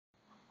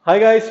Hi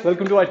guys,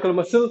 welcome to White Collar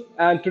Muscle,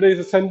 and today is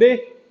a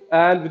Sunday,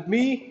 and with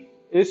me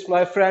is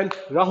my friend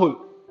Rahul.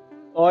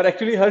 और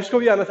actually हर्ष को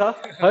भी आना था.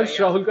 हर्ष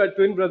राहुल का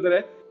twin brother है.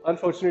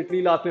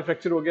 Unfortunately लात में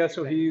फ्रैक्चर हो गया,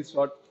 so he is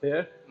not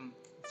here.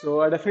 So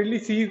I definitely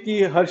see कि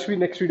हर्ष भी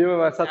नेक्स्ट वीडियो में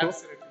हमारे साथ हो.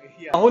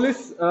 Rahul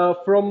is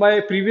from my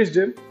previous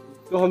gym,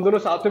 तो हम दोनों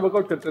साथ में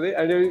वर्कआउट करते थे,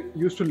 and I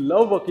used to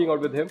love working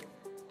out with him.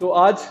 तो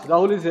आज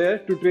Rahul is here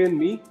to train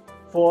me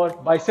for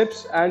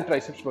biceps and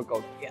triceps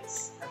workout.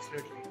 Yes,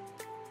 absolutely.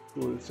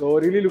 Cool. So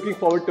really looking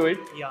forward to it.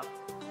 Yeah.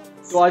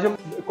 तो आज हम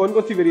कौन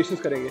कौन सी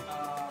वेरिएशंस करेंगे?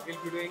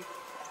 We'll be doing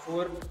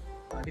 4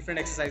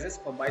 different exercises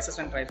for biceps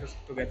and triceps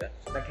together.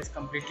 So that is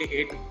completely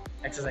 8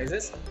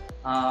 exercises.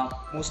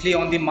 Mostly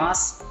on the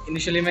mass.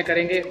 Initially में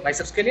करेंगे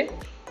biceps के लिए,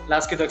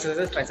 last के 2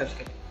 exercises triceps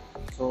के लिए.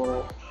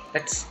 So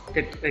let's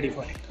get ready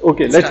for it.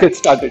 Okay, let's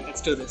get started.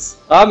 Let's do this.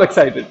 I'm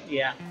excited.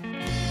 Yeah.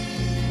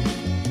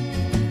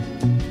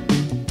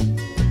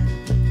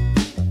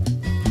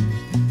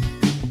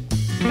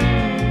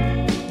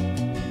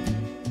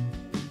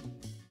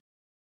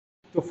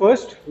 So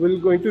first, we're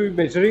going to be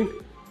measuring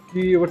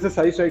what's the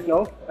size right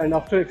now, and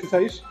after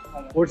exercise,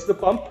 what's the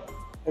pump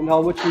and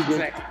how much we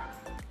gain. Exactly.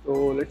 So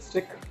let's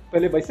check.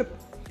 पहले bicep.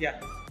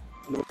 Yeah.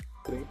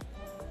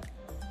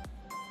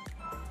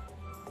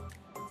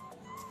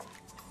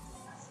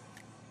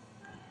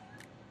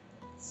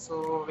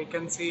 So we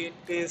can see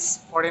it is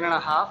 14 and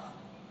a half.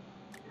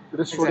 It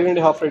is 14 and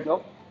a half right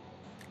now.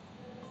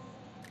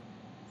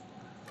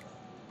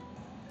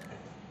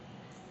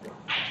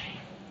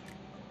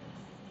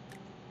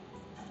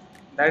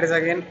 That is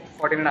again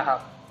 14 and a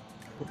half.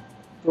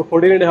 तो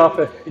 14 and a half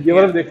है. ये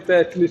वाला देखते हैं,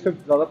 actually इसमें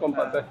ज़्यादा pump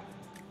आता है.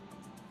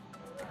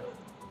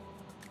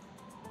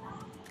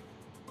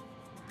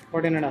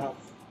 14 and a half.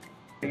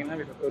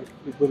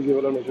 और ये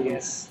वाला measurement.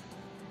 Yes.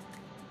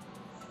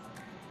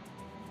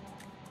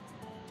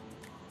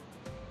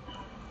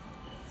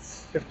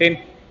 $15.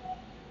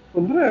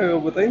 15 है, वो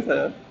बता ही था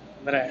यार.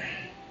 15 है.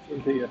 चल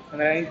ठीक है.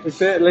 15 inch.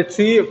 इससे let's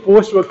see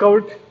post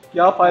workout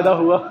क्या फायदा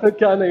हुआ,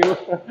 क्या नहीं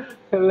हुआ.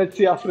 Let's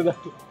see after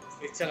that.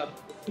 चलो.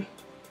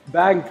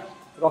 Bang,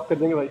 rock कर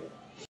देंगे भाई.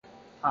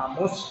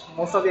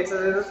 Most of the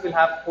exercises will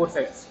have 4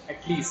 sets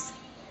at least,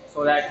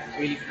 so that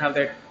we'll have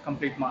that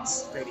complete mass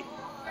ready.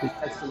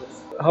 Let's do this.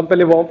 हम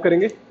पहले वार्म अप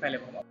करेंगे. पहले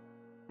warm up.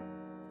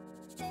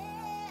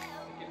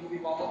 We can do the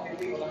warm up in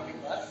the Olympic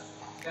bar.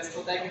 Just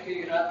होता है कि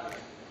you have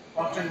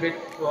constant weight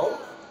throughout.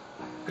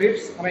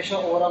 Grips हमेशा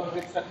overarm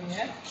grips रखनी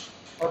है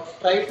और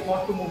try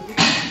not to move the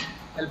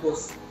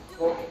elbows.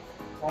 So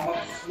warm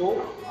up slow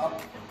up,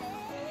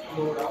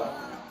 slow down.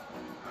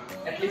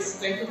 At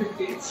least 10 to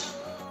 15.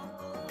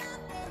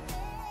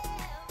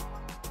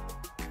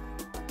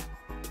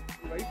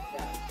 Right?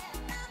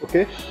 Yeah.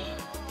 Okay.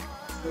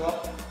 Slow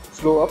up.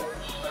 Slow up.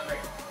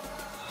 Perfect.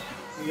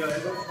 So your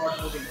elbow is not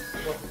moving.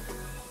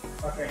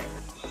 Perfect.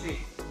 See,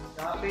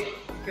 यहाँ पे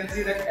you can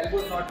see that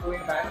elbow is not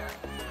going back.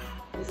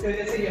 इसकी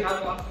वजह से you have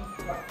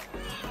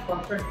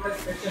constant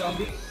tension on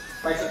the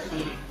biceps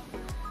only.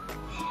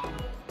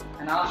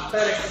 And after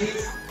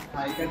exercise,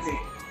 you can see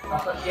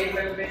after 8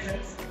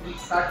 repetitions, you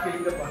start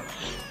feeling the burn.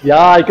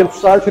 Yeah, I can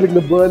start feeling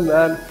the burn,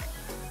 man.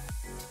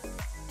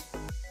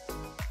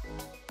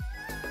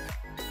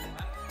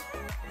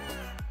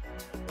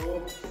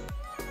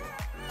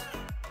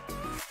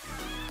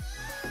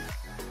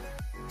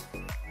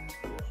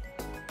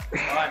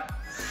 One,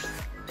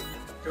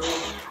 two,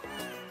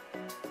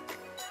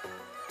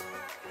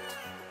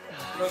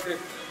 slow grip.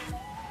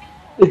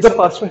 एकदम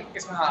fast में.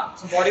 इसमें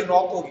so body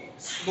rock होगी.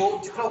 Slow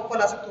जितना ऊपर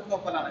ला सकते उतना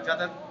ऊपर लाना,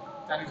 ज़्यादा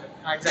जाने से.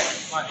 Exactly.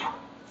 One.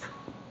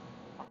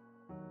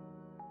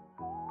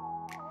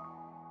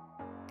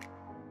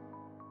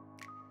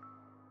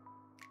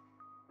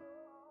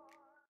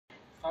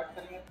 Start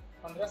करेंगे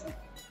 15 से.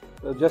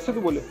 जैसे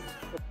तू बोले.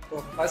 So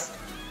first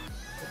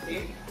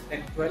 15,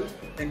 then 12,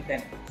 then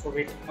 10. So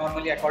weight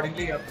normally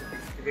accordingly you have to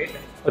fix the weight.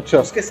 अच्छा.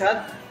 उसके साथ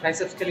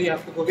triceps के लिए you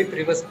have to go with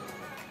reverse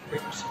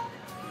grips.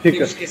 ठीक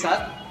है. उसके साथ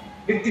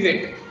with the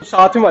weight.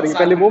 साथ में मारेंगे.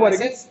 पहले वो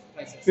मारेंगे.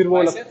 Triceps, फिर वो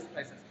वाला.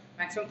 triceps.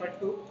 Maximum 30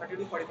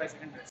 to 45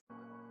 seconds rest.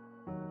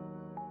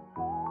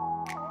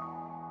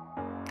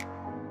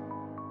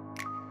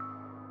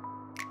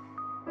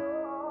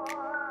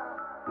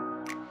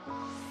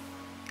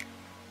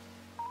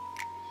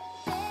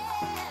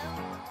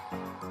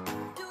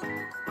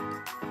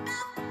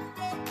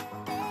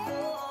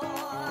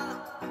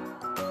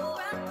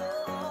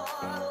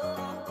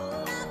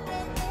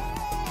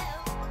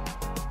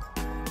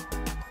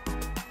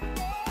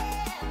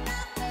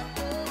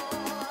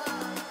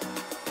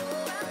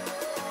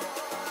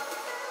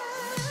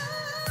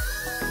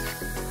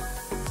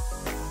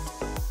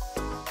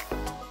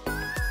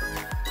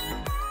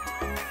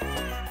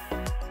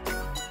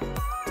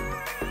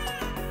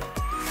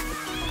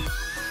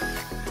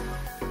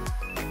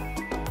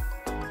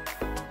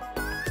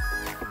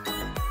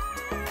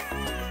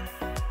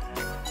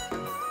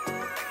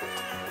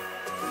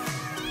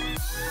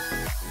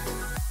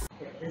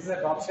 This is a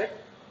drop set.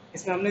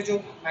 इसमें हमने जो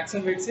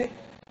मैक्सिमम वेट से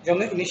जो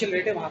हमने इनिशियल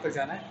वेट है वहाँ तक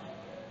जाना है.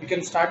 You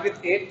can start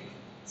with 8,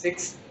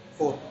 6,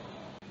 4.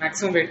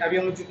 Maximum weight अभी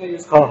हम लोग जितना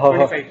यूज हाँ, हाँ,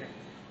 हाँ। 25 है,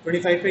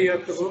 25 पे यू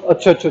हैव टू गो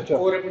अच्छा अच्छा अच्छा।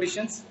 4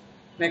 रेपिटेशंस,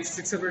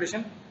 नेक्स्ट 6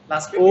 रेपिटेशन,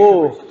 लास्ट पे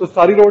ओ तो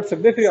सारी रोड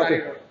सकते हैं फिर यहाँ सारे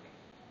पे? रोड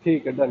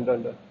ठीक है, डन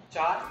डन डन।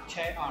 4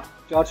 6 8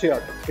 4 6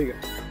 8 ठीक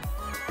है।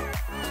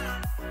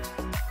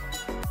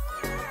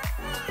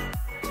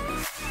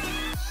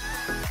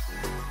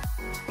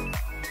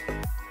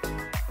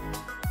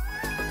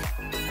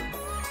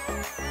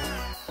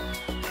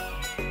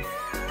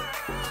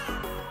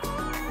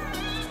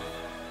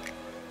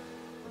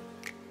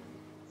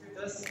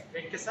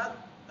 वेट के साथ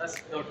 10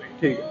 विदाउट वेट।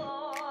 ठीक है।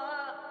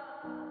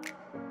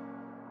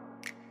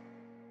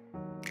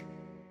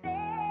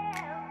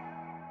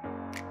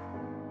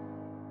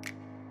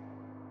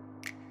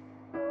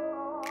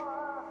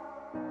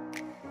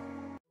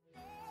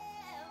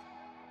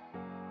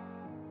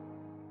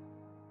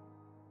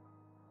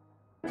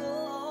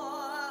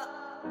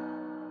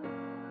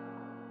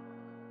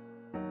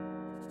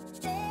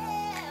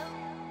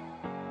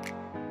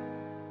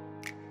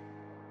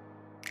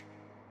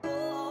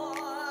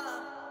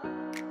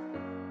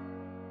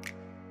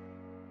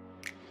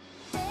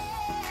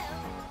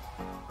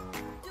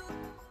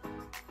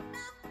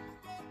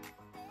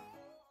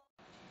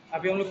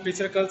 अभी हम लोग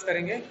फीचर कर्ल्स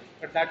करेंगे,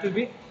 but that will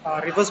be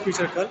reverse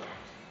feature curl.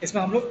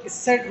 इसमें हम लोग इस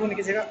साइड होने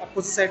की जगह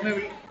अपोजिट साइड में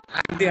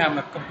हैंड द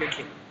हैमर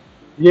कंप्लीटली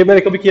ये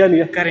मैंने कभी किया नहीं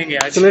है। करेंगे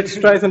आज। So let's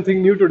try something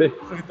new today.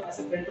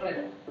 ऐसे बेंट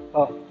रहेगा,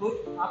 हाँ। तो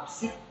आप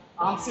सिर्फ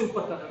आर्म से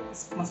ऊपर कर रहे हो,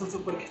 इस मसल से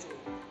ऊपर खींचो।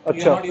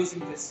 अच्छा। You are not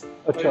using this.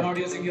 अच्छा। You are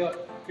not using your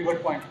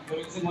pivot point. You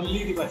are using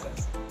only the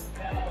biceps.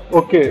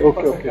 Okay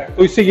okay okay.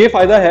 तो इससे ये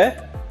फायदा है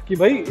कि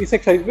भाई इस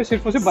एक्सरसाइज में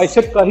सिर्फ और सिर्फ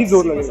बाइसेप का ही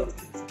जोर लगेगा।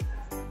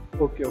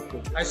 Okay okay.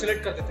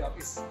 आइसोलेट कर देते हो आप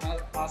इस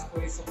मास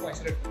को, इस सबको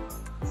आइसोलेट कर देते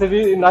It's a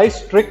really nice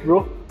trick, bro.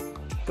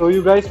 So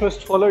you guys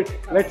must follow it.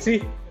 Let's see.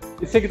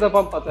 इससे कितना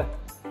पंप आता है? हो।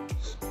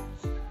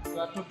 You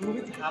have to do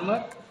with hammer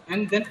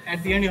and then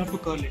at the end you have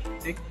to curl it.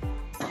 Take.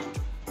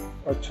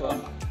 अच्छा।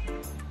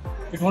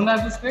 If you don't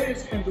have this space,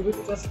 you can do it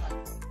just.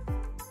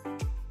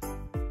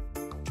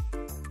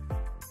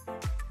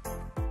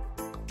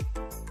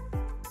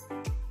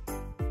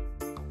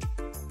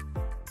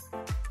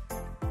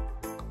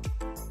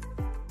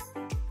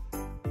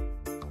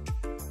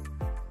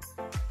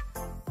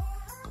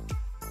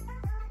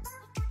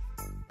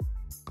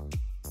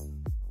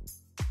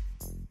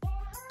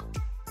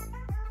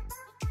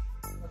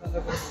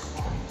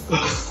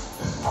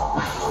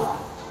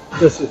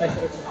 This is.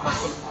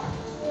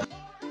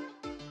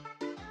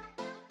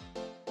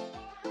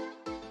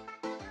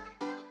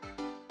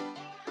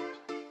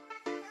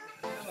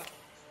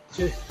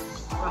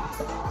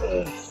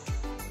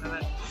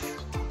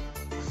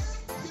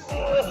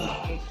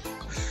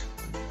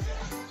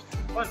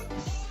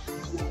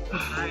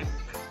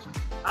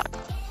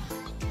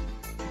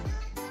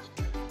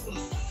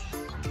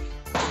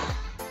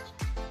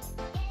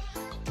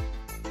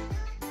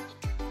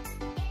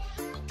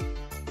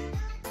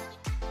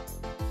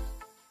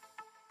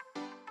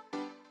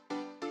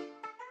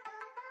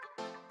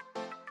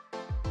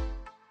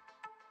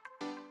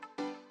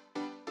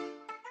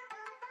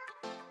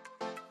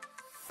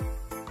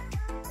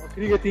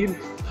 आखिरी के 3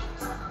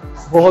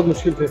 बहुत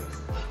मुश्किल थे।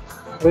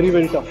 Very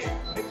very tough.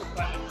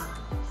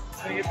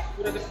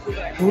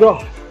 पूरा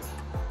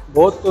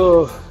बहुत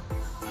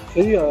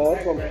सही है यार।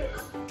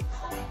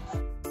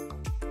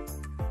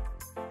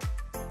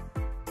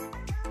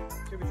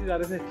 पीछे जा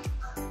रहे थे,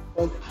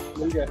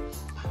 मिल गया।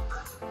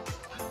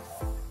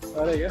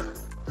 आ रहा है क्या?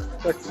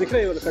 कट दिख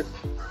रहा है वाला cut?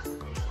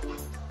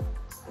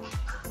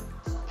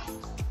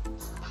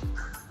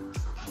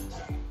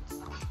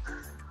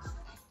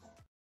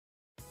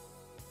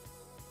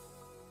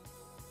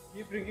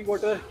 Keep drinking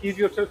water, keep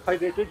yourself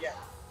hydrated. Yeah.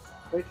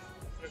 Right?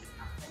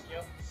 Thank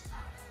you.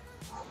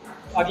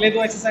 अगले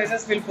 2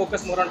 exercises will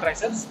focus more on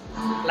triceps,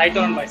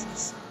 lighter on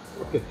biceps.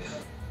 Okay.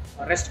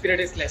 Rest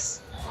period is less.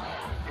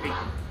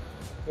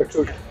 That's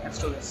good. Let's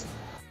do this.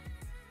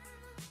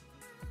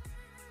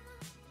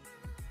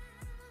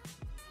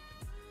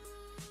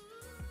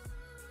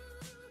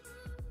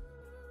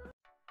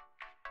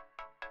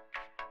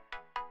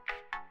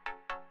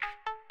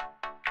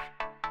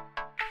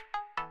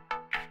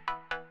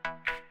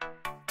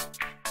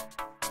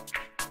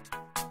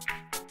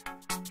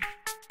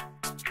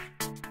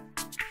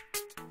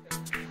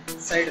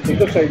 Side.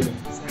 एकदम side में।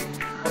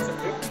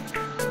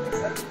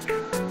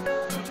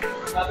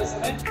 जाते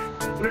समय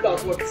pull it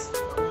outwards.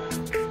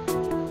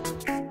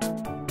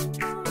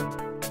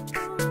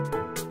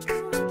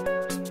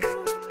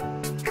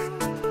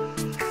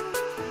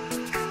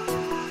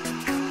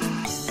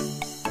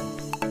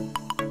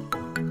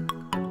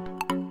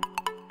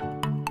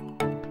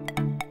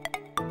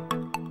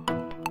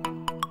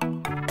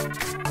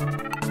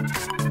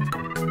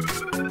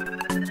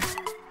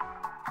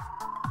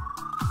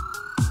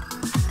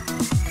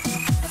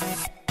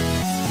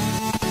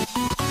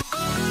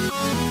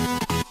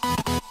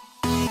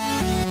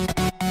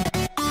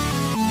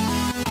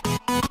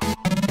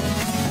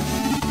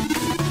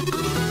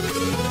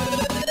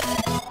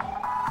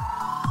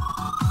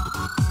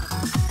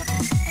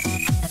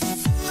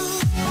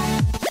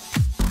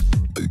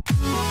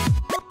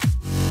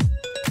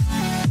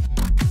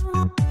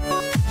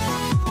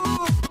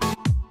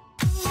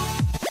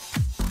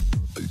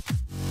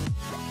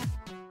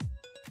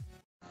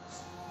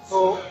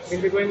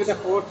 We'll be going with the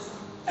fourth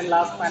and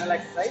last final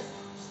exercise.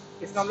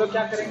 इसमें हम लोग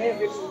क्या करेंगे?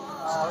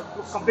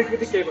 We'll complete with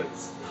the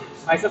cables,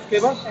 biceps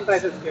cable and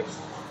triceps cable.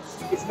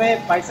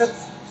 इसमें biceps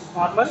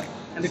normal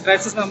and the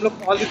triceps में हम लोग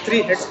all the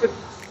three heads पे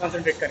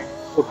concentrate करेंगे.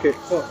 Okay.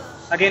 So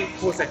again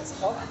 4 sets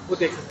of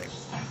both exercises.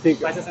 ठीक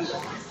है. Biceps and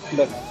triceps.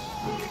 Done.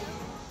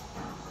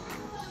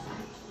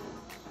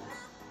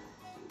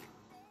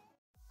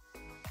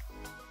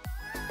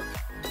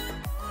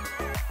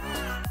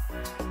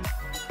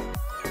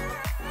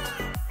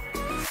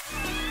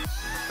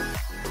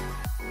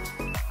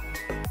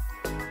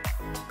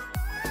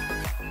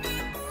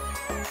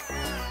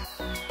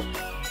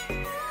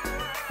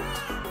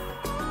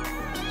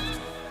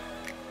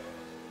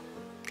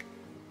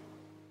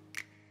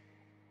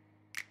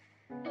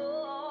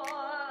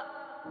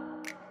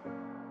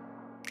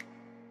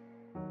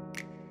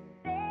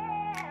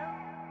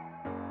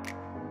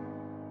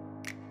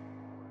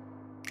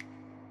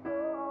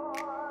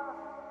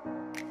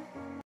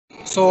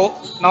 So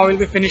now we'll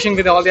be finishing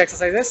with all the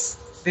exercises.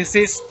 This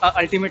is a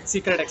ultimate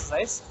secret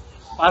exercise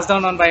passed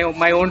down on by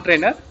my own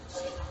trainer.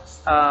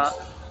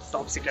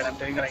 Top secret I'm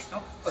doing right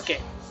now.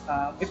 Okay.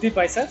 With the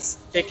biceps,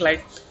 take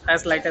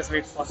as light as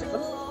weight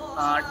possible.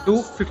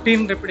 Do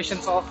 15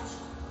 repetitions of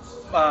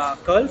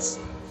curls.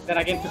 Then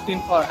again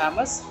 15 for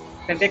hammers.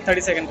 Then take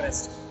 30-second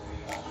rest.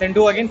 Then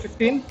do again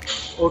 15.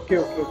 Okay.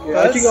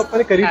 I think अपन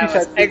ने करी थी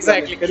शायद.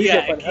 Exactly. करी थी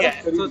अपन, है ना?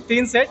 So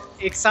 3 set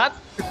एक साथ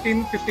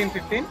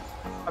 15.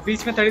 और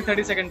बीच में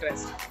 30-second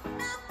rest.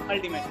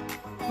 Ultimate.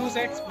 2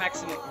 sets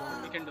maximum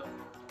we can do.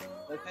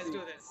 Let's do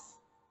this.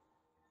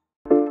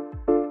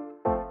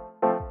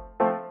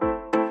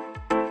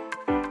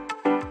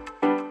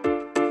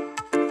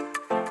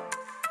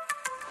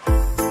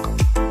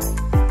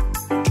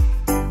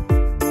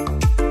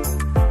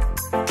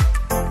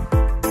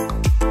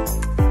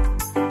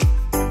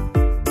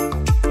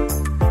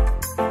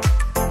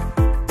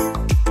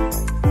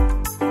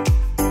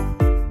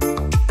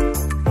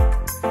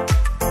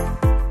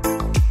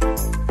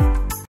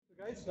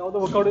 Now the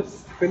workout is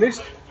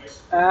finished,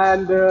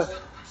 and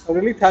I'm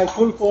really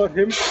thankful for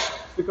him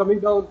to coming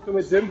down to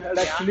my gym and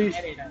actually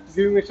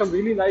giving me some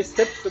really nice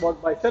tips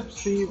about biceps.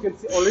 See, you can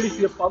already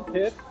see a pump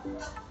here.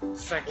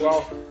 Exactly.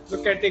 Wow.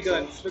 Look at the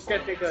guns.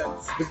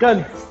 The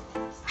gun.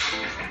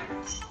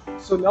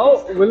 So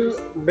now we'll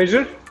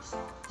measure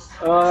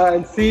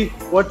and see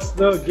what's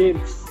the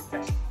gain.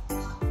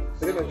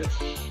 Very measure.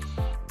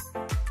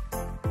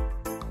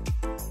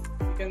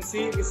 You can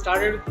see we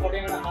started with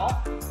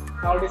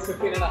 14.5. Now it is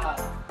 15.5.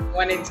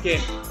 1 inch gain.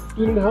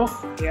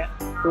 15.5? Yeah.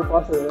 So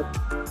fast है यार.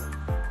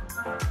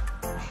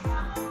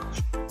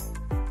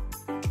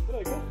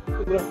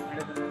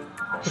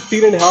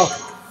 15.5.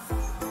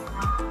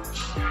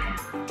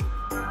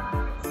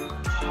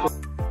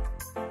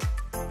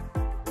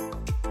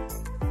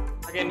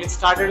 Again, we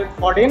started with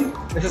 14.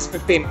 This is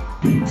 15.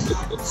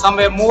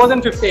 Somewhere more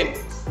than 15.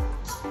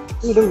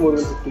 Little more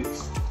than 15.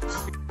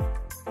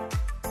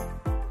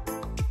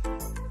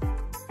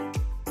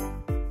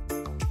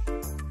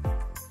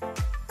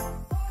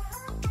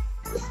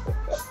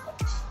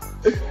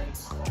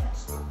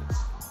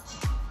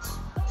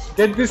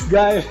 Get this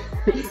guy.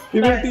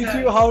 He will teach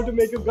you how to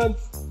make your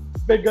guns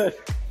bigger.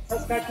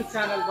 Subscribe to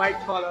channel, white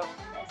collar.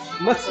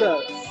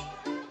 Muscles.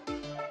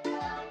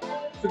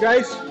 So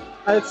guys,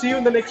 I'll see you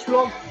in the next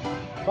vlog.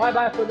 Bye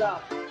bye for now.